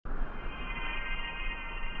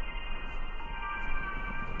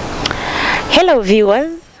Hello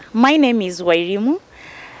viewers, my name is Wairimu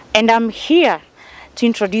and I'm here to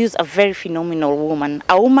introduce a very phenomenal woman,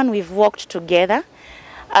 a woman we've worked together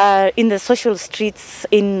in the social streets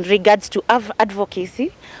in regards to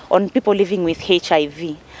advocacy on people living with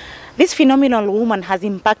HIV. This phenomenal woman has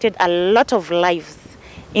impacted a lot of lives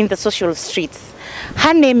in the social streets.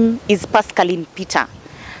 Her name is Pascaline Peter.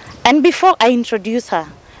 And before I introduce her,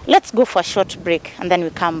 let's go for a short break and then we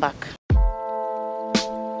come back.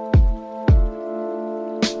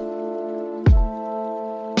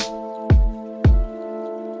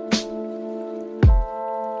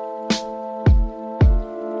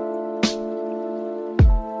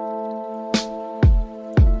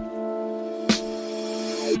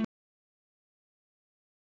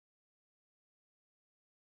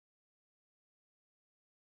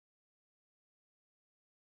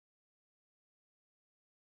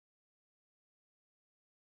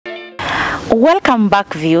 Welcome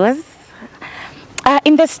back viewers.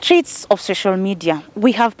 In the streets of social media,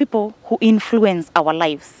 we have people who influence our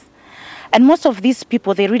lives. And most of these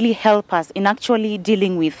people, they really help us in actually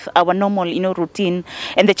dealing with our normal, routine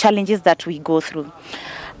and the challenges that we go through.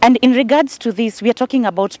 And in regards to this, we are talking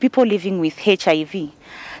about people living with HIV.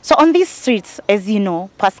 So on these streets, as you know,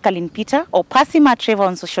 Pascaline Peter or Passima Trevor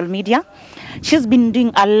on social media, she's been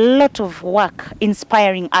doing a lot of work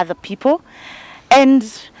inspiring other people. And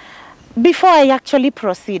before I actually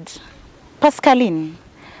proceed, Pascaline,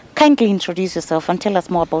 kindly introduce yourself and tell us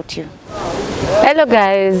more about you. Hello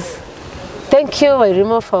guys, thank you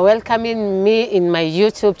Wairimu for welcoming me in my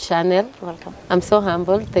YouTube channel. Welcome. I'm so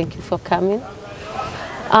humble, thank you for coming.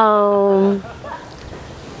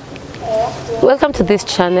 Welcome to this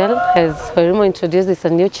channel. As Wairimu introduced, it's a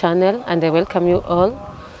new channel and I welcome you all.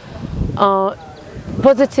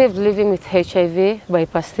 Positive Living with HIV by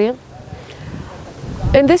Pascaline.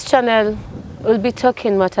 In this channel, we'll be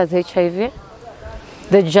talking matters HIV,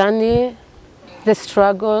 the journey, the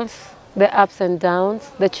struggles, the ups and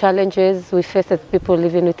downs, the challenges we face as people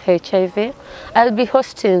living with HIV. I'll be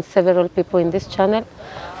hosting several people in this channel,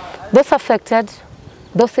 those affected,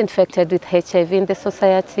 those infected with HIV in the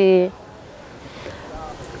society.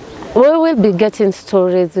 We will be getting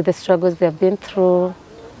stories with the struggles they've been through,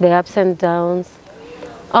 the ups and downs.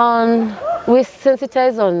 We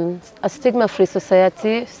sensitize on a stigma-free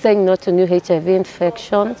society, saying no to new HIV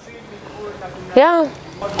infections. Yeah.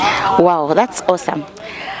 Wow, that's awesome.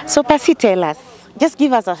 So Pasi, tell us, just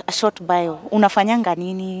give us a short bio. Unafanyanga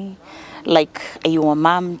nini? Like, are you a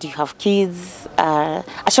mom? Do you have kids? A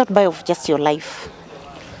short bio of just your life.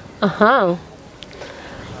 Pasi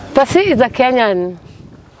is a Kenyan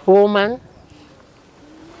woman,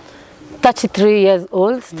 33 years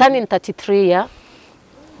old, turning 33 years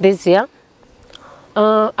this year.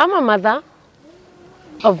 I'm a mother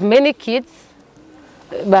of many kids,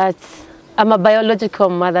 but I'm a biological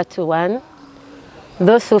mother to one.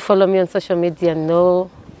 Those who follow me on social media know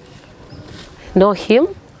him.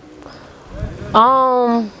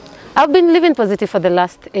 I've been living positive for the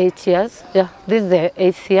last 8 years. Yeah, this is the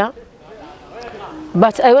 8th year.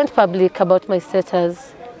 But I went public about my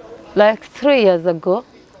status like 3 years ago.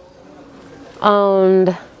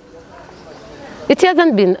 And it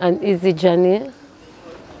hasn't been an easy journey.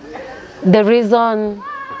 The reason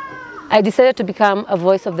I decided to become a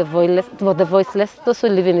voice of the voiceless, those who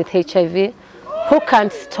live with HIV, who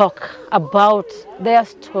can't talk about their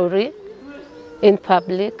story in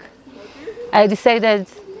public, I decided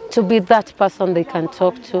to be that person they can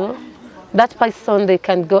talk to, that person they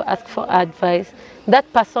can go ask for advice, that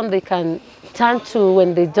person they can turn to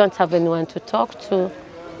when they don't have anyone to talk to.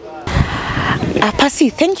 Pasi,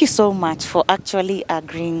 thank you so much for actually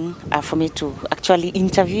agreeing for me to actually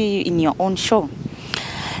interview you in your own show.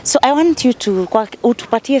 So I want you to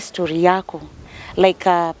utupatie story yako. Like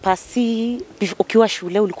Pasi, ukiwa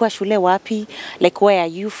shule, ulikuwa shule wapi? Like where are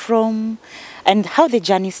you from? And how the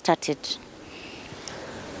journey started?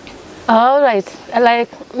 All right,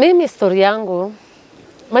 like mimi story yangu,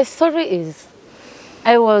 my story is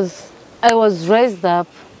I was raised up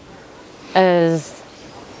as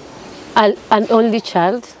an only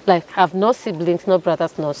child, like I have no siblings, no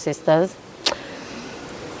brothers, no sisters.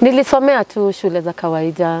 Nilisomea tu shule za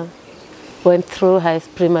kawaida, went through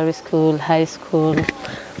primary school, high school,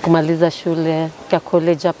 kumaliza shule, ya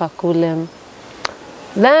college hapa kule.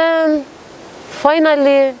 Then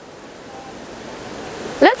finally,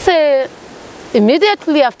 let's say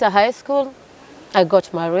immediately after high school, I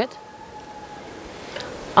got married.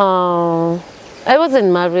 I was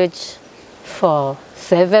in marriage for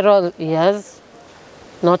several years,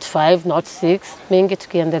 not 5, not 6, mingi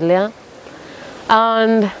tukiendelea.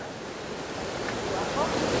 And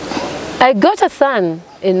I got a son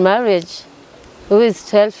in marriage who is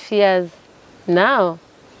 12 years now.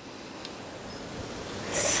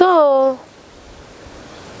 So,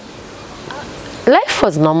 life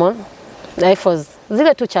was normal. Life was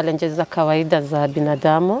zile tu challenges za kawaida za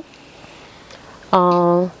binadamu.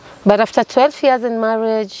 But after 12 years in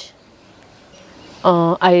marriage,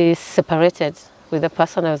 I separated with the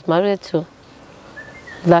person I was married to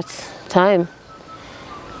that time.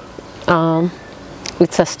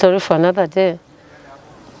 It's a story for another day.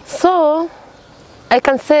 So, I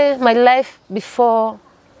can say my life before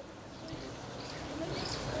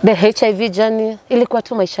the HIV journey, ilikuwa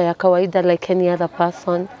tu maisha ya kawaida like any other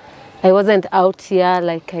person. I wasn't out here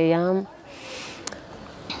like I am.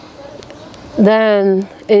 Then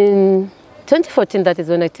in 2014, that is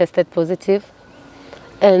when I tested positive.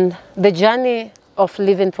 And the journey of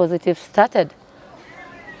living positive started.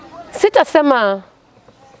 Sitasema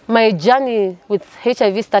my journey with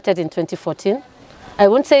HIV started in 2014. I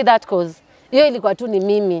won't say that because hiyo ilikuwa tu ni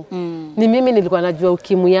mimi. Ni mimi nilikuwa najua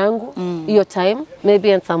ukimwi yangu hiyo time,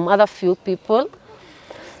 maybe and some other few people.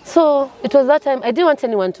 So it was that time I didn't want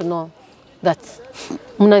anyone to know that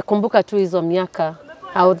mnakumbuka tu hizo miaka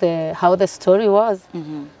how the story was.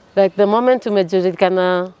 Like the moment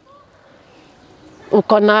umejulikana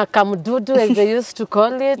uko na kamdudu as they used to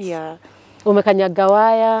call it. Yeah. Umekanyaga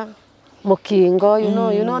waya, mokingo, you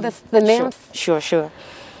know the names. Sure.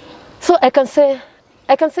 So I can say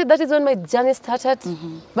that is when my journey started,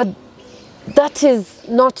 but that is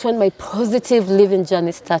not when my positive living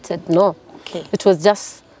journey started. No, Okay. it was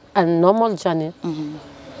just a normal journey.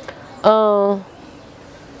 To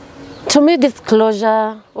me,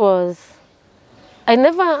 disclosure was, I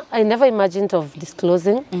never imagined of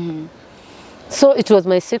disclosing. So it was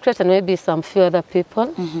my secret and maybe some few other people.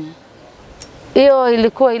 Hiyo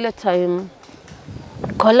ilikuwa ile time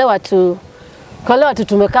kwa watu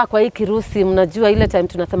tumekaa kwa hii kirusi, mnajua ile time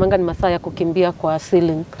tunasemanga ni masaa ya kukimbia kwa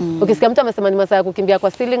ceiling. Ukisikia mtu amesema ni masaa ya kukimbia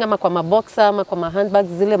kwa ceiling ama kwa maboxa ama kwa handbags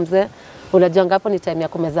zile mzee, unajua ngapo ni time ya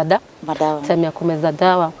kumeza dawa. Time ya kumeza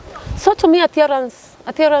dawa. So to me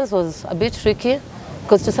appearance was a bit tricky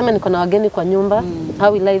because tuseme niko na wageni kwa nyumba,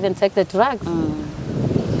 how will I even take the drugs?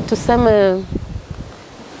 Tuseme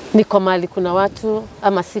niko mahali kuna watu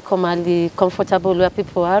ama siko mahali comfortable where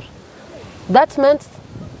people are. That meant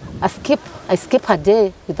I skip a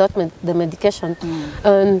day without the medication.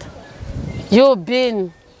 And you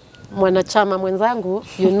being mwanachama mwenzangu,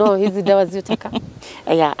 you know hizi dawa zitaka.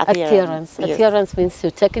 Yeah, appearance. Yes. Appearance means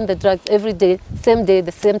you're taking the drugs every day,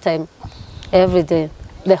 the same time, every day,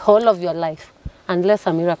 the whole of your life, unless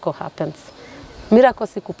a miracle happens. Miracle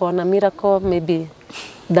si kupona, miracle maybe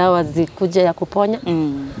dawa zikuja ya kuponya.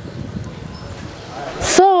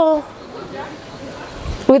 So,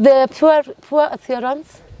 with the poor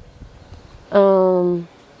adherence,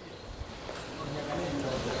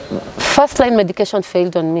 first line medication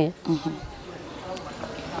failed on me.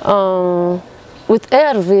 With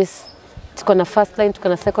ARVs, tuko na first line, tuko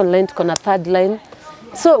na second line, tuko na third line.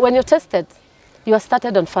 So when you're tested, you are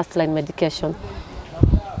started on first line medication.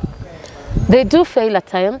 They do fail at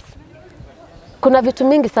times. Kuna vitu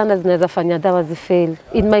mingi sana zinaweza fanya dawa zifail.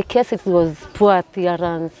 In my case it was poor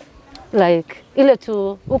adherence. Like ile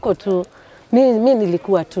tu uko tu mimi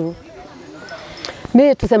nilikuwa tu.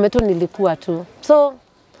 Mimi tuseme tu nilikuwa tu. So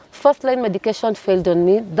first line medication failed on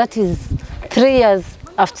me. That is 3 years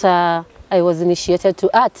after I was initiated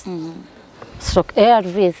to ART. Stroke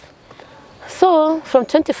ARVs. So from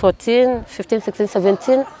 2014, 15, 16,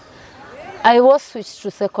 17, I was switched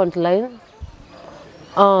to second line.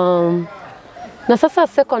 Na sasa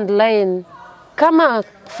second line, kama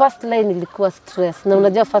first line ilikuwa stress, na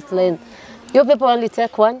unajua first line, you people only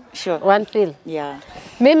take one pill. Yeah.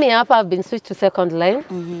 Mimi hapa I've been switched to second line,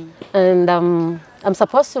 and I'm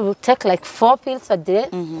supposed to take like 4 pills a day.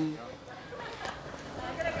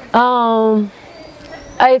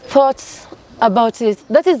 I thought about it.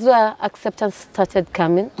 That is where acceptance started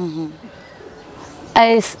coming.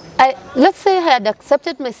 Let's say I had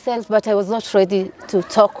accepted myself, but I was not ready to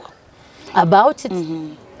talk about it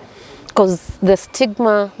because the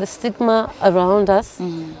stigma around us.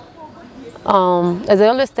 As I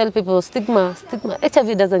always tell people, stigma,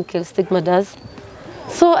 HIV doesn't kill, stigma does.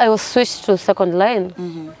 So I was switched to second line,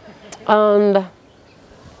 and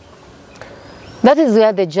that is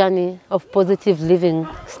where the journey of positive living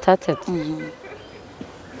started.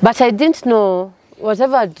 But I didn't know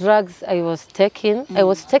whatever drugs I was taking, I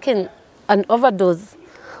was taking an overdose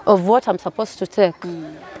of what I'm supposed to take,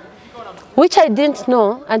 which I didn't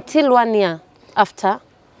know until 1 year after,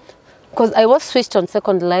 because I was switched on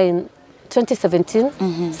second line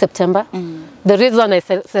 2017, September. The reason I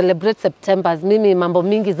celebrate September is mimi mambo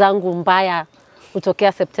mingi zangu mbaya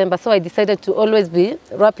utokea September. So I decided to always be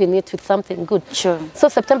wrapping it with something good. Sure. So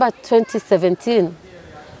September 2017,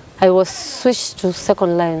 I was switched to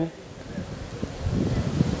second line.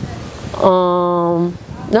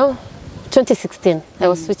 No, 2016, I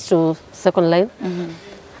was switched to second line.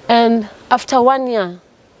 And after 1 year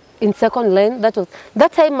in second line,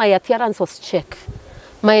 that time my appearance was checked.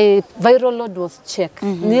 My viral load was checked.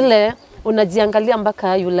 Nile, unajiangalia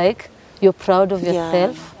mpaka you're proud of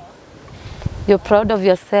yourself. Yeah. You're proud of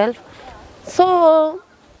yourself. So,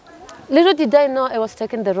 little did I know I was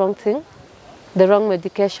taking the wrong thing, the wrong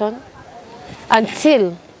medication,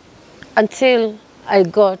 until I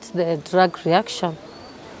got the drug reaction.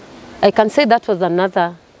 I can say that was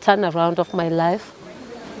another turnaround of my life.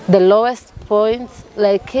 The lowest point,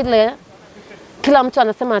 like kila mtu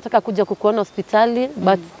anasema anataka kuja kukuona hospitali,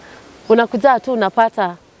 but unakuja tu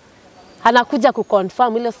unapata anakuja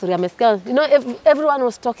kuconfirm ile story amesikia. You know, everyone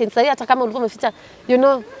was talking. Sasa hata kama ulikuwa umeficha, you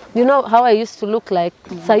know how I used to look like.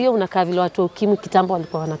 Sasa hiyo unakaa vile watu ukimwi kitambo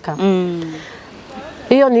walikuwa wanakaa.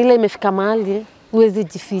 Hiyo ni ile imefika mahali huwezi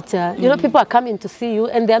jificha. You know, people are coming to see you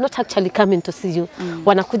and they are not actually coming to see you.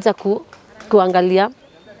 Wanakuja kuangalia.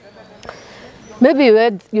 Maybe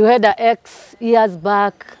you had an ex years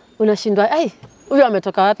back. Unashindwa, ai, huyu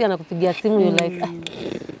ametoka wapi anakupigia simu, you like,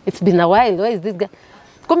 it's been a while, where is this guy?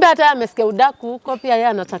 Kumbe hata amesikia udaku huko pia yeye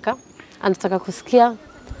anataka kusikia.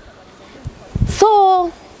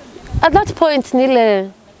 So at that point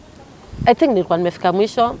I think nilikuwa nimefika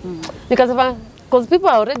mwisho. Because people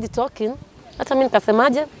are already talking, hata mimi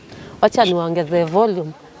nikasemaje, wacha niwaongeze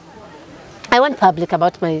volume. I went public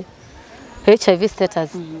about my HIV status.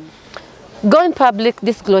 Going public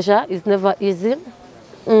disclosure is never easy.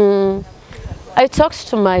 I talked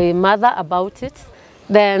to my mother about it.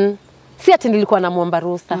 Then si ati nilikuwa namuomba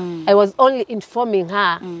ruhusa. I was only informing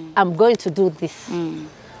her I'm going to do this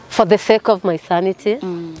for the sake of my sanity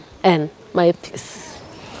and my peace.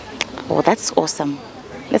 Oh, that's awesome.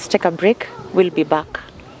 Let's take a break. We'll be back.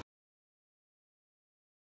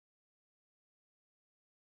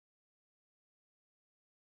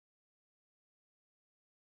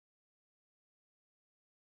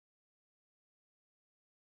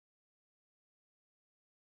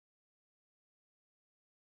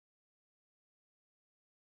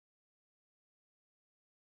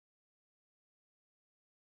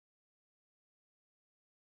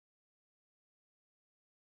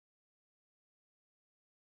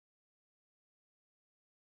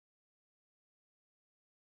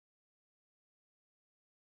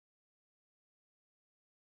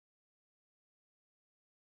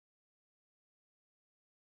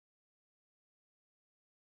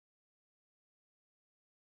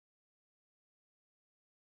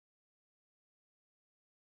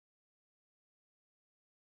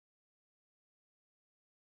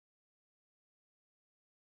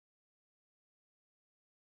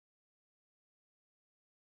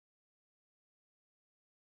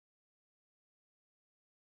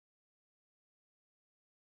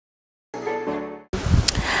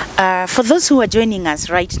 For those who are joining us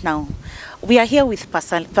right now, we are here with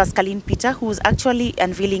Pascaline Peter, who's actually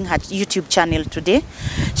unveiling her YouTube channel today.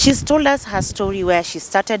 She's told us her story, where she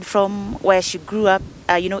started from, where she grew up,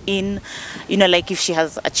 like if she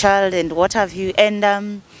has a child and what have you. And,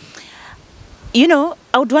 I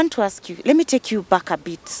would want to ask you, let me take you back a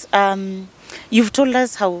bit. You've told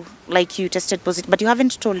us how, you tested positive, but you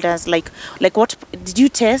haven't told us, what did you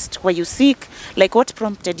test? Were you sick? What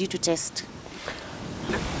prompted you to test?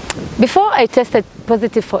 Before I tested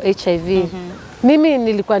positive for HIV, mimi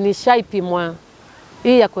nilikuwa nishaipimwa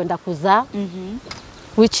hii ya kwenda kuzaa,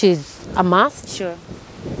 which is a must, sure,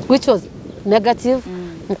 which was negative.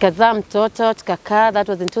 Nikazaa mtoto, tukakaa, that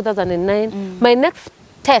was in 2009. My next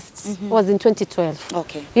test was in 2012.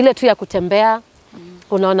 Okay. Ile tu ya kutembea,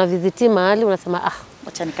 unaona viziti mahali, unasema,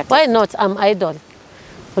 why not, I'm idle.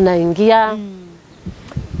 Unaingia,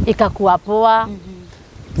 ikakuwa poa.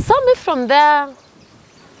 So me from there,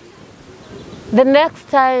 the next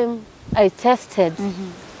time I tested,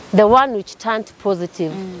 the one which turned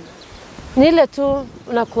positive, nile tu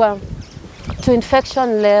unakuwa to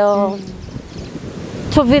infection leo,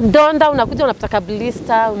 to vidonda, unakuja unapata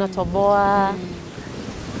blister, unatoboa,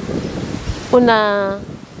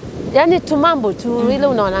 yani tumambo tu, ile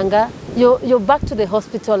unaonanga, you're back to the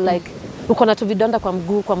hospital uko na tu vidonda kwa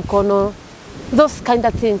mguu, kwa mkono, those kind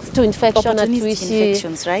of things, to infection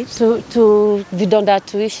infections, right? To vidonda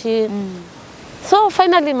tuishi. So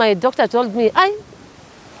finally my doctor told me,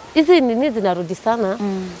 hizi nini zinarudi sana.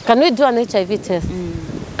 Can we do an HIV test?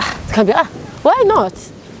 Why not?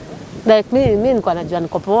 Me nilikuwa najua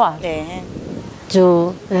niko poa.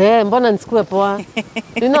 juu mbona nisikue poa,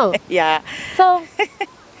 you know. Yeah. So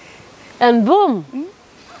and boom,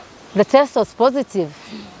 the test was positive.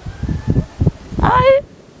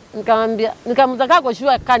 Nikamtaka kwa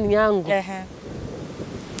shua kani yangu.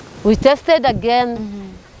 We tested again.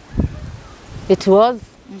 It was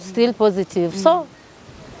still positive. So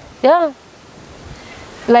yeah,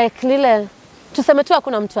 like lile tuseme tu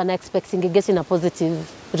hakuna mtu ana expect ingegeti na positive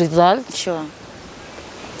result. Sure.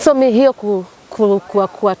 So mi hiyo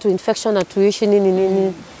kuwa tu infection na tuishi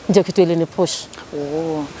nini ndio kitu ile ni push.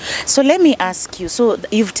 Oh. So let me ask you, so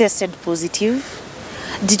you've tested positive.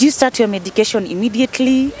 Did you start your medication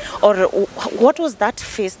immediately, or what was that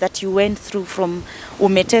phase that you went through from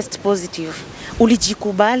umetest positive?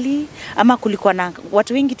 Ulijikubali ama kulikuwa na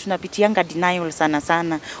watu wengi tunapitianga denial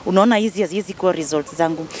sana. Unaona hizi kwa results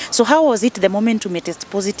zangu. So how was it the moment umetest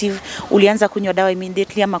positive? Ulianza kunywa dawa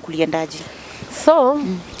immediately ama kuliendaje? So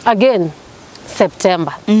again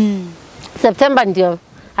September. September ndio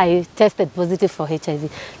I tested positive for HIV.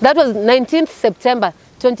 That was 19th September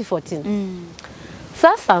 2014.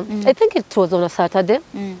 Sasa, I think it was on a Saturday.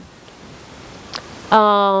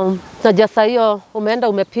 Na jasa hiyo umeenda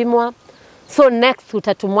umepimwa. So next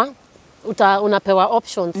utatumwa, unapewa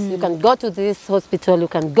options. You can go to this hospital, you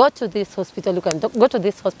can go to this hospital, you can go to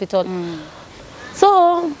this hospital.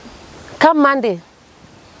 So, come Monday,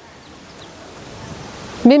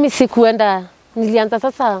 mimi sikuenda, nilianza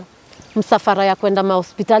sasa msafara ya kwenda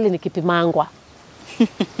mahospitali nikipimangwa.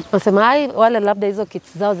 Nasema wale labda hizo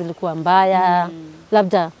kits zao zilikuwa mbaya,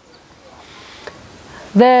 labda.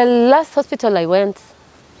 The last hospital I went,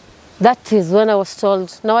 that is when I was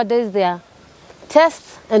told, nowadays they are test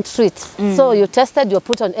and treat. So you tested, you're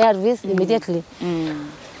put on ARVs immediately.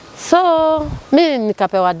 So, mi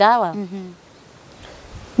nikapewa dawa.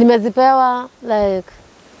 Nimezipewa, like,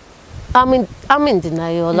 I'm in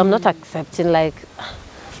denial, I'm not accepting, like.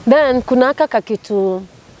 Then, kunaka kakitu,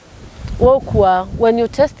 wokua, when you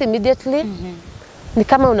test immediately, ni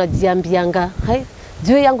kama unajiambianga,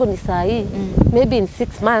 juu yangu ni saa hii, maybe in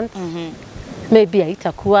 6 months, maybe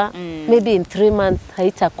haitakuwa, maybe in 3 months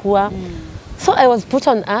haitakuwa. So I was put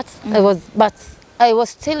on art, but I was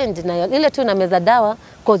still in denial. Ile tu na meza dawa,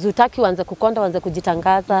 cause utaki uanze kukonda, uanze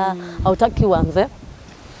kujitangaza, hautaki uanze.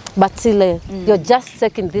 But ile, you're just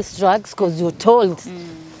taking these drugs cause you're told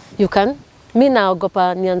you can. Mi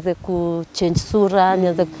naogopa nianze kuchange sura,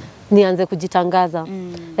 nianze kujitangaza.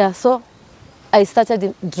 Yeah, so I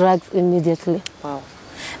started drugs immediately. Wow.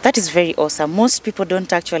 That is very awesome. Most people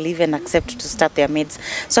don't actually even accept to start their meds.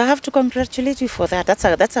 So I have to congratulate you for that. That's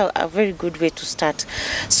a very good way to start.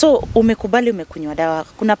 So umekubali umekunywa dawa.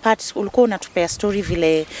 Kuna part ulikuwa unatupea story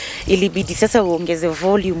vile ilibidi sasa uongeze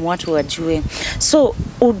volume watu wajue. So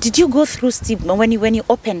did you go through stigma when you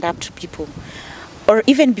opened up to people? Or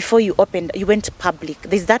even before you went public,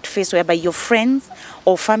 there's that phase whereby your friends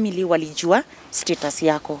or family walijua status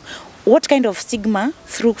yako. What kind of stigma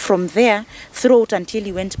from there throughout until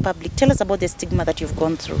you went public? Tell us about the stigma that you've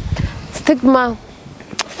gone through. Stigma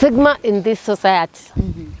in this society.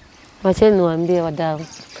 Wacheni niwaambie wadau.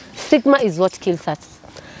 Stigma is what kills us.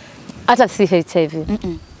 Hata si HIV.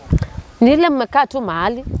 Ni ile mmekaa tu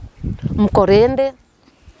mahali, mkorende.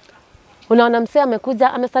 Unaona msee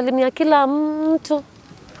amekuja, amesalimia kila mtu.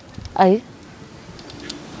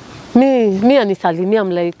 Mi anisalimia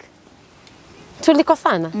like tuliko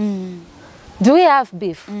sana. Do we have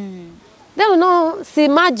beef? Then you know, si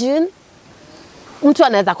imagine mtu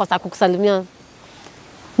anaweza kosa kukusalimia.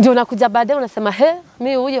 Ndio unakuja baadaye unasema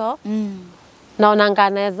mi huyo naona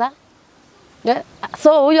anaweza.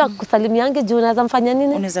 So huyo akusalimiange juu unaweza mfanya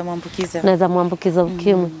nini? Unaweza muambukiza. Unaweza muambukiza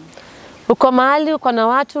ukimwi. Uko mahali, uko na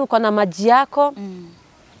watu, uko na maji yako.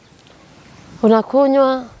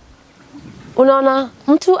 Unakunywa. Unaona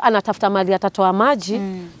mtu anatafuta mali atatoa maji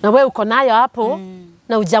na wewe uko nayo hapo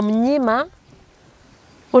na hujamnyima,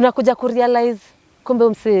 unakuja kurealize kumbe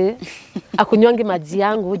msee akunywangi maji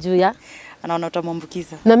yangu juu ya anaona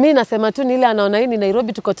utamwambukiza. Na mimi nasema tu ni ile anaona hii ni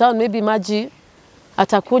Nairobi tuko town, maybe maji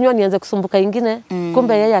atakunywa nianze kusumbuka ingine,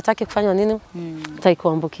 kumbe yeye hataki kufanya nini? Hataki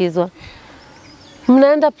kuambukizwa.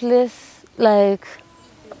 Mnaenda place like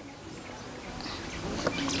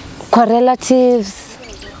kwa relatives,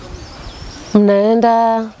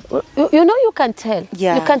 mnaenda, you know you can tell.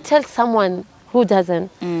 Yeah. You can tell someone who doesn't,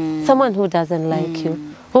 someone who doesn't like you.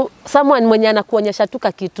 Someone mwenye anakuonyesha tu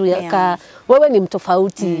kitu ya wewe ni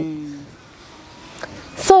mtofauti.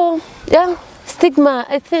 So, yeah, stigma,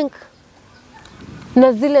 I think,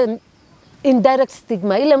 na zile indirect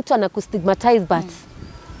stigma, ile mtu anakustigmatize but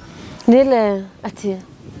nile ati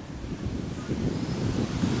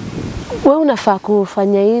wewe unafaa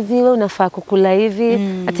kufanya hivi, wewe unafaa kukula hivi,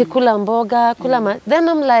 ati kula mboga, kula then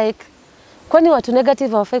I'm like, kwani watu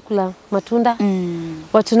negative hawafai kula matunda?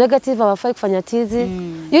 Watu negative hawafai kufanya tizi?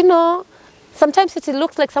 You know, sometimes it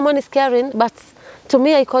looks like someone is caring, but to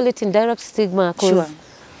me I call it indirect stigma. Sure.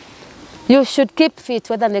 You should keep fit,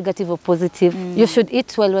 whether negative or positive. You should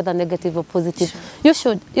eat well, whether negative or positive. Sure. You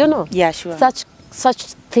should, you know, yeah, sure. such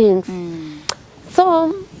things.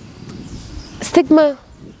 So, stigma,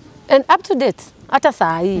 and up to date, hata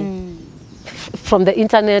saa hii, from the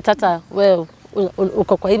internet, hata, well,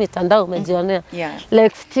 uko kwa hii mitandao umejionea. Yeah.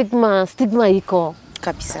 Like stigma iko.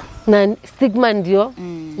 Kabisa. Na stigma ndio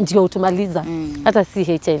utumaliza. Hata si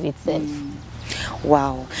HIV itself.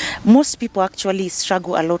 Wow. Most people actually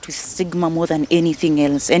struggle a lot with stigma more than anything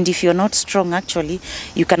else. And if you're not strong, actually,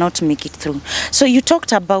 you cannot make it through. So you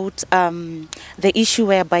talked about the issue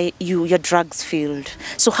whereby your drugs failed.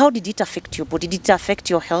 So how did it affect your body? Did it affect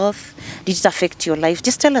your health? Did it affect your life?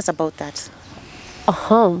 Just tell us about that.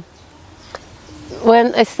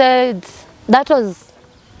 When I said that was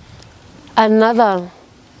another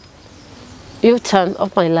U-turn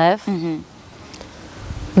of my life,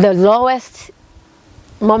 the lowest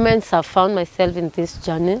moments I've found myself in this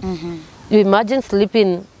journey. You imagine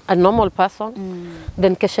sleeping a normal person,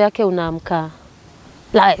 then kesho yake unaamka.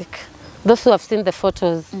 Like, those who have seen the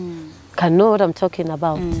photos can know what I'm talking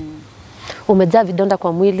about. Umejaa vidonda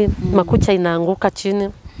kwa mwili, makucha inaanguka chini,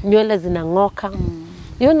 nywele zinang'oka.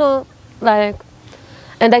 You know, like,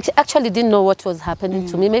 and I actually didn't know what was happening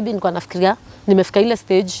to me. Maybe nilikuwa nafikiria nimefika ile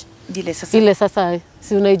stage. Ile sasa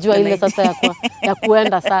si unaijua ile sasa ya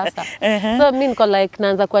kuenda sasa. So mimi niko like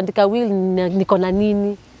naanza kuandika will niko na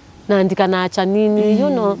nini? Naandika naacha nini? You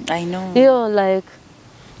know. I know. You like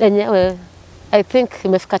enyewe I think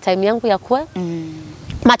imefika time yangu ya kuwa.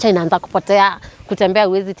 Macha inaanza kupotea, kutembea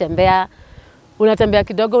uwezi tembea. Unatembea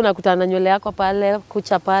kidogo unakutana na nywele yako pale,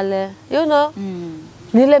 kucha pale. You know.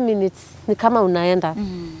 Nile minutes ni kama unaenda.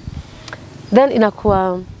 Then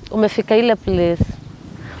inakuwa umefika ile place.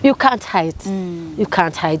 You can't hide. You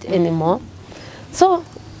can't hide anymore. So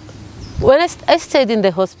when I stayed in the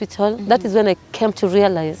hospital, that is when I came to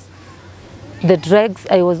realize the drugs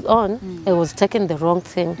I was on, I was taking the wrong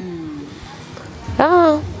thing.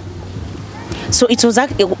 So it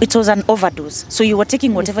was an overdose. So you were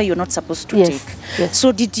taking whatever you're not supposed to take. Yes.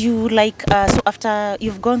 So did you like so after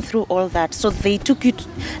you've gone through all that, so they took you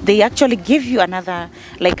they actually gave you another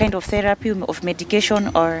like kind of therapy of medication,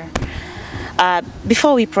 or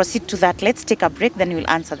before we proceed to that, let's take a break, then we'll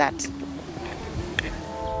answer that.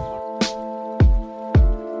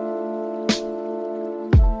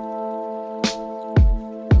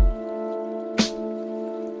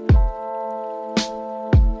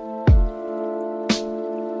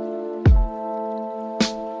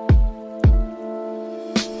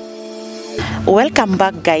 Welcome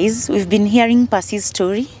back, guys. We've been hearing Percy's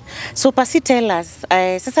story. So Percy, tell us,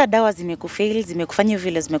 sasa dawa zimekufail, zimekufanya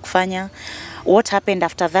vile zimekufanya. What happened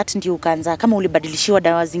after that? Ndio ukaanza kama ulibadilishiwa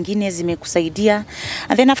dawa zingine zimekusaidia.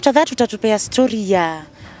 And then after that utatupea story ya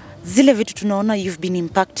zile vitu tunaona you've been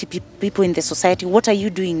impacting people in the society. What are you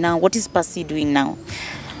doing now? What is Percy doing now?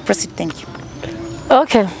 Proceed, thank you.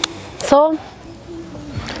 Okay. So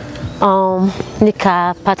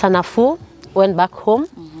nikapata nafuu, went back home.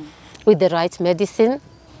 With the right medicine,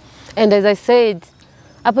 and as I said,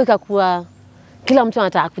 hapo ikakuwa kila mtu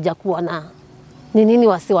anataka kuja kuona ni nini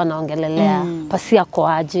wasi wanaongelelea Percy ako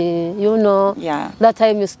aje, you know. That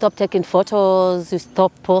time you stop taking photos, you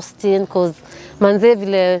stop posting, because manze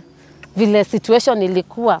vile situation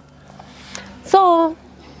ilikuwa. So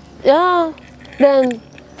yeah, then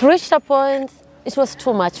reached a point it was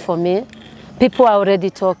too much for me. People are already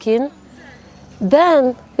talking,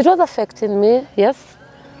 then it was affecting me. Yes.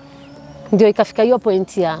 Ndio ikafika hiyo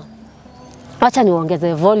point ya acha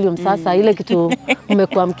niongeze volume sasa ile kitu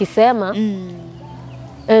mmekuwa mkisema.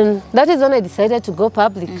 And that is when I decided to go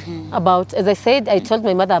public about, as I said, I told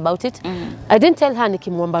my mother about it. I didn't tell her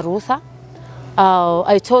nikimwomba ruhusa.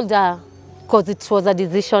 I told her because it was a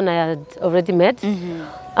decision I had already made.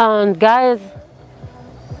 And guys,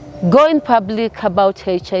 going public about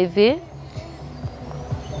HIV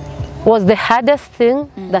was the hardest thing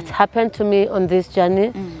that happened to me on this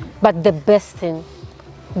journey. But the best thing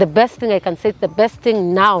I can say, the best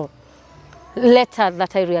thing now, later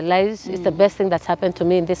that I realized is the best thing that happened to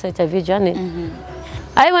me in this HIV journey.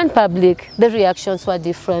 I went public, the reactions were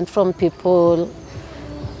different from people.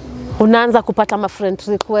 Unaanza kupata ma friend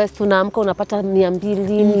request, unaamka unapata 200,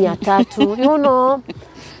 300, you know.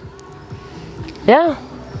 Yeah,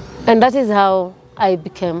 and that is how I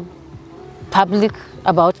became public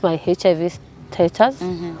about my HIV status.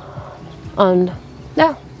 And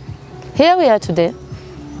yeah. here we are today.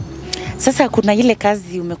 Sasa kuna ile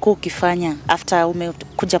kazi umekuwa ukifanya after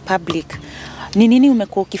umekuja public. Ni nini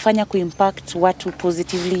umekuwa ukifanya kuimpact watu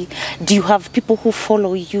positively? Do you have people who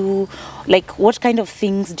follow you? Like what kind of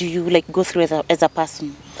things do you like go through as a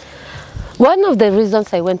person? One of the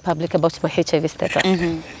reasons I went public about my HIV status,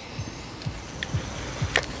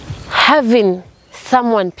 having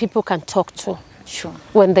someone people can talk to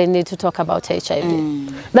when they need to talk about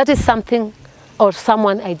HIV. That is something or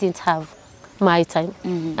someone I didn't have my time.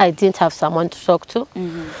 I didn't have someone to talk to.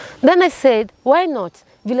 Then I said, why not?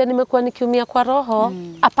 Vile nimekuwa nikiumia kwa roho,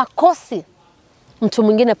 apakosi mtu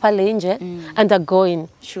mwingine pale nje undergoing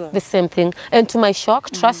the same thing. And to my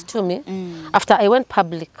shock, trust to me, after I went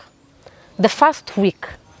public, the first week,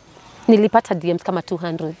 nilipata DMs kama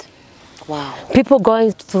 200. Wow. People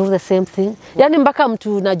going through the same thing. Yani mpaka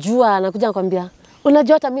mtu unajua anakuja nakwambia,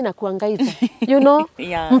 unajua hata mimi nakuanga hivyo. You know?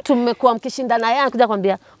 Mtu mmekuwa mkishindana yeye anakuja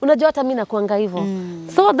kwambia, unajua hata mimi nakuanga hivyo.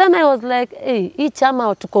 So then I was like, hey, hii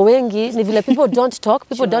chama tuko wengi, ni vile people don't talk,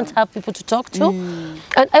 people don't have people to talk to.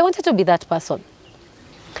 And I wanted to be that person.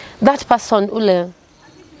 That person ule,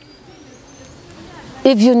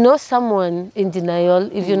 if you know someone in denial,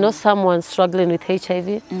 if you know someone struggling with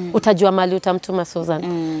HIV, utajua mali utamtuma Susan.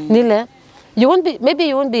 Nile, maybe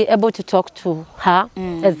you won't be able to talk to her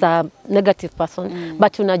as a negative person,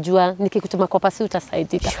 but unajua nikikutuma kwa pasi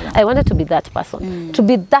utasaidika. I wanted to be that person, to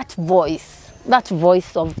be that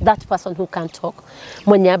voice of that person who can talk.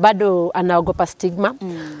 Mwenye bado anaogopa stigma,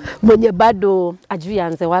 mwenye bado ajui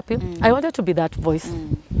anze wapi. I wanted to be that voice,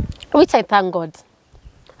 which I thank God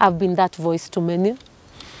I've been that voice to many.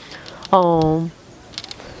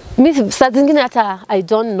 Saa zingine hata I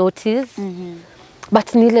don't notice,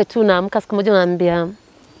 but nile tu naamka siku moja naambia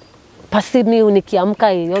pasi mimi nikiamka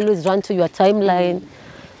I always run to your timeline.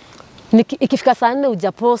 Ikifika saa 4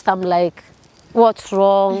 ujapost, I'm like, what's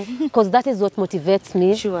wrong? Because that is what motivates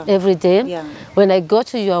me every day. When I go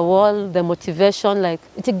to your wall, the motivation, like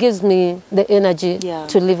it gives me the energy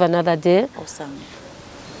to live another day. Awesome.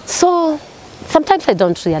 So sometimes I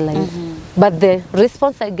don't realize, but the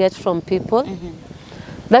response I get from people,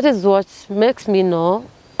 that is what makes me know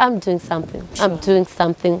I'm doing something. I'm doing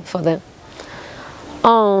something for them.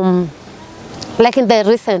 Like in the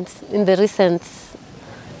recent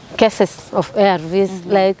cases of ARVs,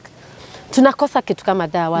 like tunakosa kitu kama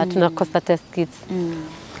dawa, tunakosa test kits.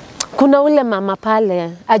 Kuna ule mama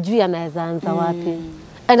pale ajui anaweza anza wapi.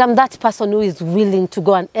 And I'm that person who is willing to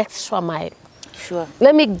go an extra mile.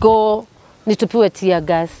 Let me go, nitupiwe tear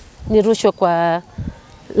gas, nirushwe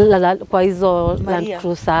kwa hizo Land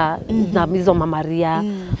Cruiser na hizo mamaria.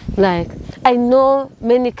 Like, I know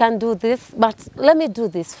many can do this, but let me do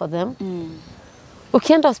this for them.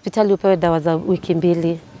 Ukienda hospitali upewe dawa za wiki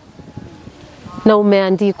 2 na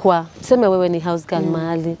umeandikwa, tuseme wewe ni house girl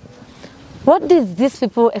mahali. What did these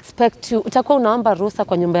people expect you? Utakuwa unaomba ruhusa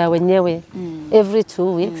kwa nyumba ya wenyewe every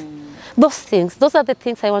 2 weeks. Those are the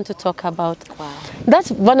things I want to talk about. Wow.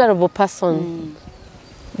 That vulnerable person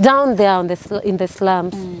down there in the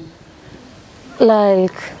slums,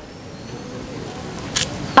 like,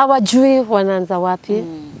 hawajui wanaanza wapi.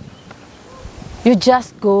 You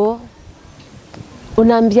just go,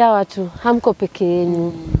 unaambia watu, hamko peke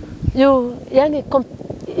yenu. Yani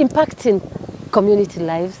impacting community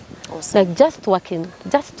lives. Awesome. Like just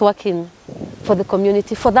working for the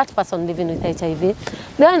community, for that person living with HIV.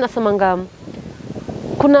 Leo nasemanga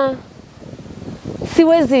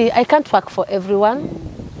I can't work for everyone,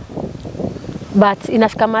 but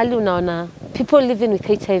inafika mahali unaona people living with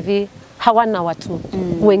HIV hawana watu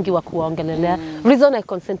wengi wa kuwaongelelea. Reason I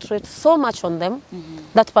concentrate so much on them,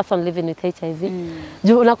 that person living with HIV.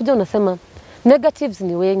 Unakuja unasema negatives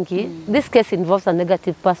ni wengi. This case involves a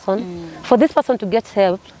negative person. For this person to get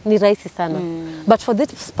help ni rahisi sana. But for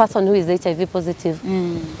this person who is HIV positive,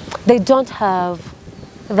 they don't have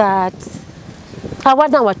that.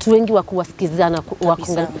 Hawana watu wengi wa kuwasikizana.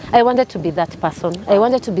 I wanted to be that person. I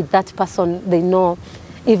wanted to be that person they know.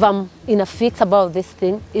 If I'm in a fix about this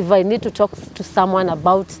thing, if I need to talk to someone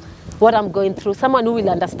about what I'm going through, someone who will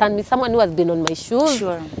understand me, someone who has been on my shoes,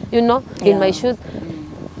 you know, in my shoes,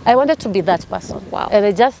 I wanted to be that person. Wow. And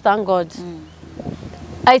I just thank God.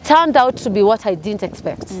 I turned out to be what I didn't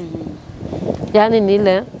expect. Yani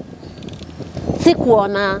nile,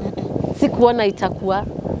 sikuona itakuwa,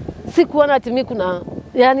 sikuona ati mimi kuna,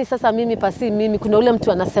 yani sasa mimi pasi mimi, kuna ule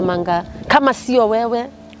mtu anasemanga, kama sio wewe,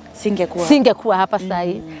 singekuwa hapa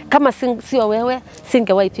sahi. Kama sio wewe,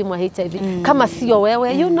 singewahi pimwa HIV. Kama sio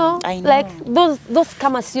wewe, you know, like those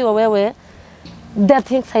kama sio wewe, there are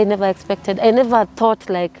things I never expected. I never thought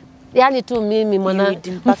like, yani tu mimi mwana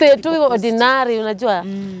mfetu ordinary, unajua.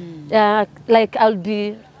 Like I'll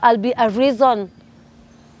be I'll be a reason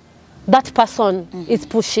that person is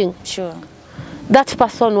pushing. Sure. That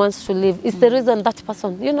person wants to live. It's the reason that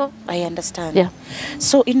person, you know. I understand. Yeah.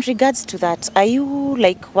 So in regards to that, are you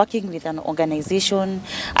like working with an organization?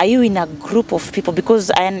 Are you in a group of people?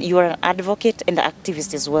 Because you are an advocate and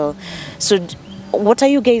activist as well. So what are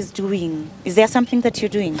you guys doing? Is there something that you're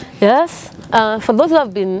doing? Yes. For those who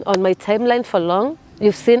have been on my timeline for long,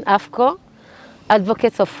 you've seen AFCO,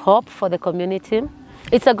 Advocates of Hope for the Community.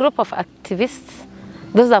 It's a group of activists.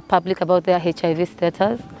 Those are public about their HIV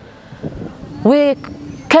status. We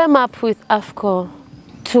came up with AFCO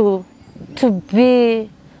to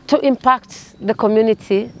impact the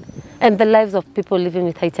community and the lives of people living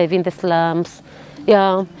with HIV in the slums,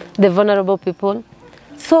 yeah, the vulnerable people.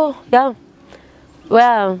 So yeah,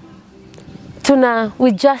 well,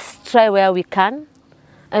 we just try where we can,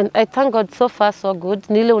 and I thank God so far so good.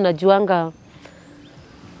 Nile unajuanga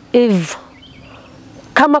if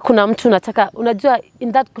kama kuna mtu nataka, unajua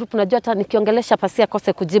in that group unajua hata nikiongelesha pasi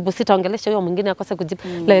akose kujibu, sitaongelesha huyo mwingine akose kujibu.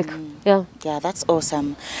 Like, yeah. Yeah, that's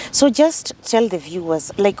awesome. So just tell the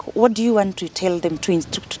viewers, like, what do you want to tell them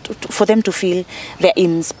for them to feel they're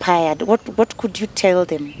inspired? What could you tell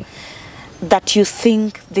them that you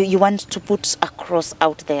think that you want to put across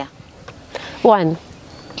out there? One,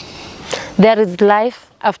 there is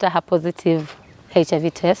life after a positive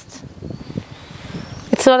HIV test.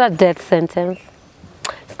 It's not a death sentence.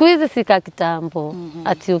 Siku hizi sika kitambo,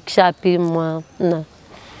 ati ukishapimwa, no.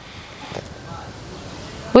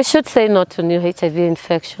 We should say no to new HIV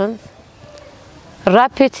infections.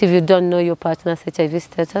 Wrap it if you don't know your partner's HIV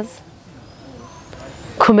status.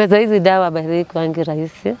 Kumeza hizi dawa basi kwangi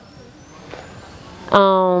rahisi.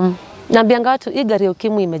 Naambianga watu hii gari ya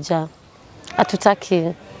ukimwi imejaa.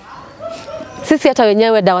 Hatutaki. Sisi hata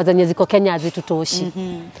wenyewe dawa zenye ziko Kenya hazitutoshi.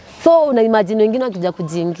 So una imagine wengine wakija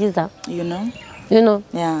kujiingiza. You know? You know?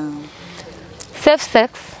 Yeah. Safe sex.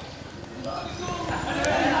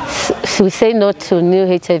 We say no to new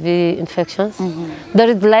HIV infections.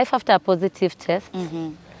 There is life after a positive test.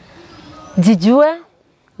 Jijue,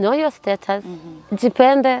 know your status.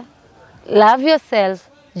 Jipende, love yourself,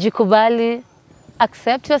 jikubali,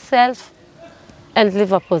 accept yourself, and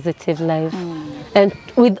live a positive life. And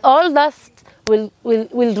with all that,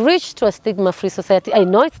 we'll reach to a stigma-free society. I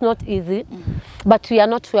know it's not easy, but we are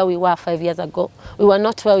not where we were 5 years ago. We were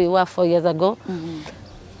not where we were 4 years ago.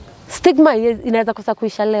 Stigma inaweza kosa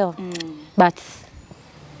kuisha leo. But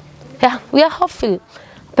yeah, we are hopeful.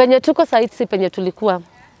 Penye tuko saiti penye tulikuwa.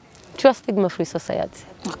 To a stigma-free society.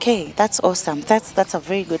 Okay, that's awesome. That's a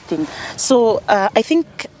very good thing. So I think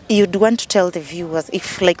you'd want to tell the viewers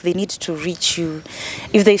if like they need to reach you,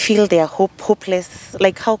 if they feel they are hopeless,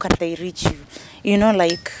 like how can they reach you? You know,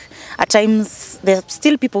 like at times there are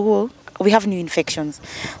still people who we have new infections.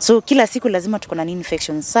 So kila siku lazima tuko na new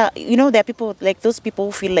infections. So, you know, there are people like those people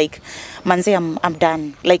who feel like manze I'm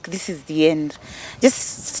done. Like this is the end.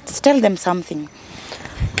 Just tell them something.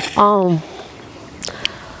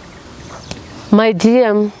 My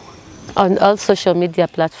DM on all social media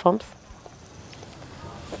platforms.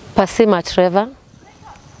 Pasima Trevor.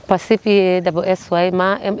 Pasipie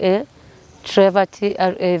Ma M-A. Trevor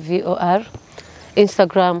Travor.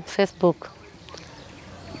 Instagram, Facebook.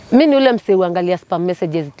 Mimi ule mse uangalia spam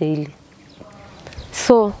messages daily.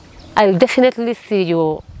 So I'll definitely see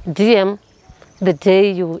your DM the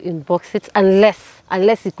day you inbox it,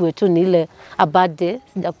 unless ikuwe tu ni ile a bad day,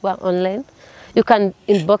 sijakuwa online. You can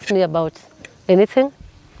inbox me about anything,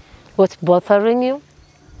 what's bothering you.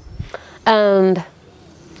 And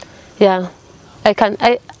yeah,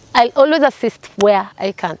 I'll always assist where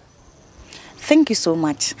I can. Thank you so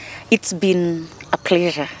much. It's been a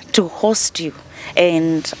pleasure to host you,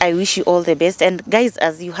 and I wish you all the best. And guys,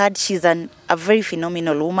 as you heard, she's a very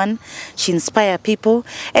phenomenal woman. She inspires people,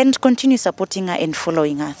 and continue supporting her and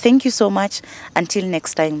following her. Thank you so much. Until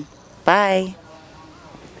next time. Bye.